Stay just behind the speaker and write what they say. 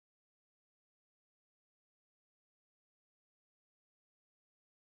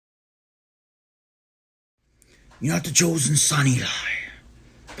You're not the chosen son, Eli.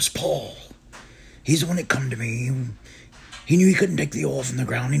 It was Paul. He's the one that come to me. He knew he couldn't take the ore from the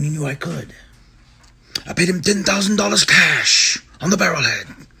ground, and he knew I could. I paid him $10,000 cash on the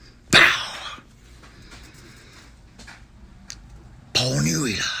barrelhead. Pow! Paul knew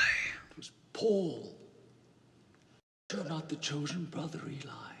Eli. It was Paul. You're not the chosen brother,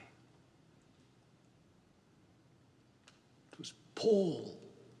 Eli. It was Paul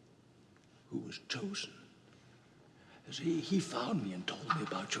who was chosen. As he found me and told me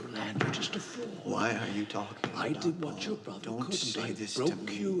about your land. You're just a fraud. Why are you talking about I did what Paul? your brother Don't couldn't. say I this to broke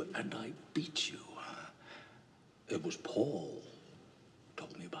me. you and I beat you. It was Paul who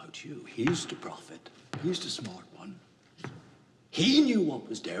told me about you. He's the prophet. He's the smart one. He knew what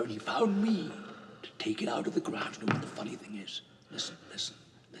was there, and he found me to take it out of the ground. You know what the funny thing is? Listen.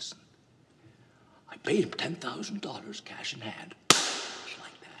 I paid him $10,000 cash in hand. Just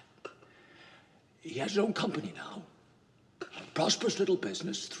like that. He has his own company now. A prosperous little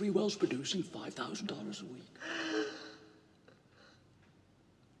business, 3 wells producing $5,000 a week.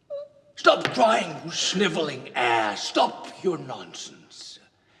 Stop crying, you sniveling ass. Stop your nonsense.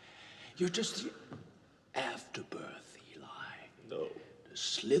 You're just the afterbirth, Eli. No.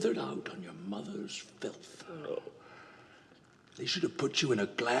 Slithered out on your mother's filth. No. They should have put you in a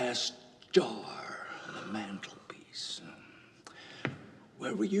glass jar on the mantelpiece.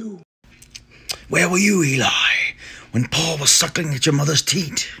 Where were you? Where were you, Eli, when Paul was suckling at your mother's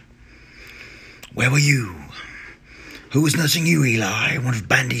teat? Where were you? Who was nursing you, Eli? One of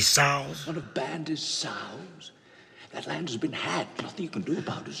Bandy's sows? One of Bandy's sows? That land has been had. Nothing you can do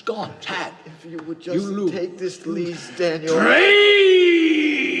about it. It's gone. It's had. If you would just take this lease, Daniel.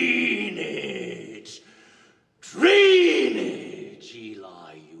 Drainage,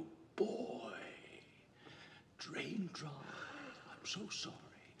 Eli, you boy. Drain dry. I'm so sorry.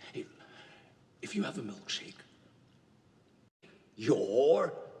 If you have a milkshake,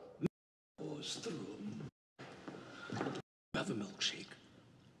 your goes through. You have a milkshake,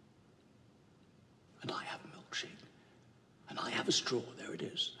 and I have a milkshake, and I have a straw. There it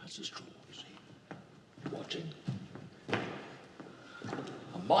is. That's a straw, you see. Watching.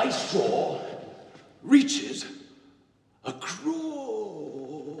 And my straw reaches across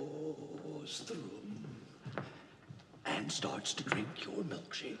the room and starts to drink your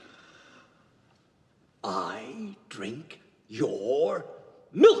milkshake. I drink your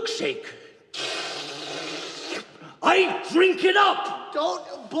milkshake. I drink it up.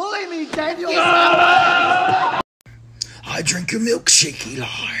 Don't bully me, Daniel. I drink your milkshake,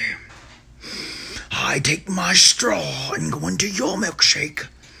 Eli. I take my straw and go into your milkshake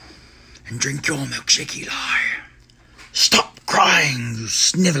and drink your milkshake, Eli. Stop crying, you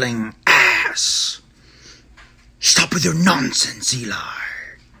sniveling ass. Stop with your nonsense, Eli.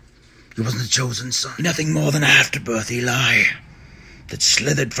 You wasn't the chosen son. You're nothing more than an afterbirth, Eli, that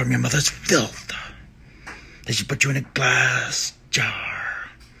slithered from your mother's filth. That she put you in a glass jar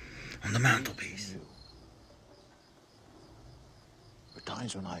on the mantelpiece. There are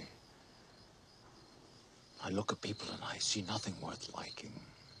times when I look at people and I see nothing worth liking.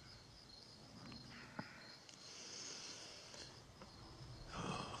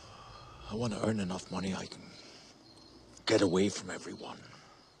 I want to earn enough money I can get away from everyone.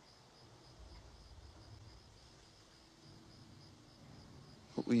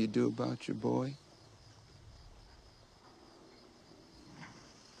 What will you do about your boy?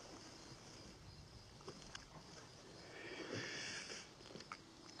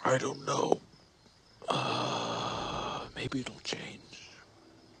 I don't know. Maybe it'll change.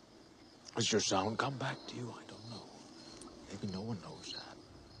 Has your sound come back to you? I don't know. Maybe no one knows that.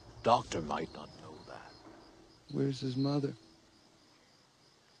 Doctor might not know that. Where's his mother?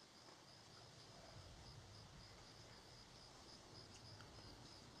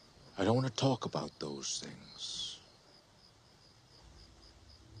 I don't want to talk about those things.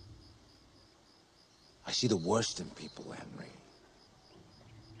 I see the worst in people, Henry.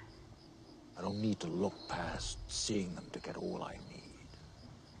 I don't need to look past seeing them to get all I need.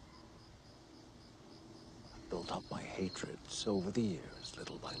 I've built up my hatreds over the years,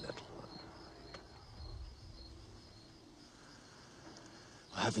 little by little.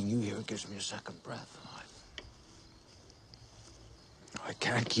 Having you here gives me a second breath. I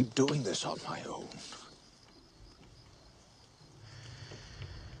can't keep doing this on my own.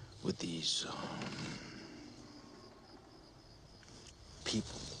 With these,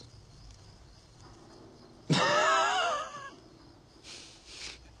 people.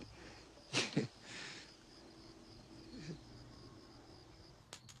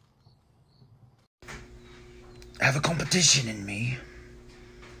 I have a competition in me.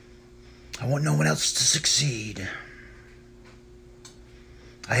 I want no one else to succeed.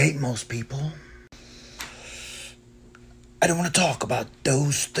 I hate most people. I don't want to talk about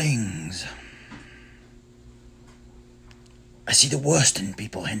those things. I see the worst in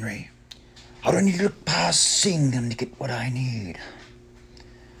people, Henry. I don't need to look past seeing them to get what I need.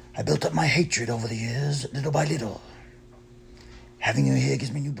 I built up my hatred over the years, little by little. Having you here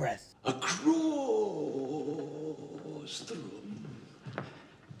gives me new breath. Across the room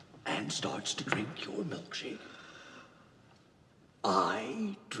and starts to drink your milkshake.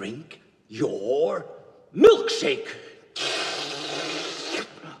 I drink your milkshake.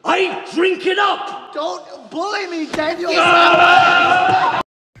 I drink it up. Don't bully me, Daniel! I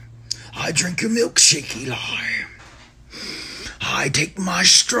drink your milkshake, Eli. I take my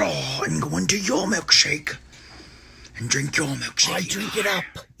straw and go into your milkshake and drink your milkshake. I drink it up,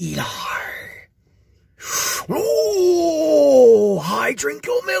 Eli. Oh, I drink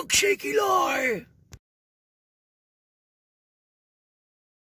your milkshake, Eli.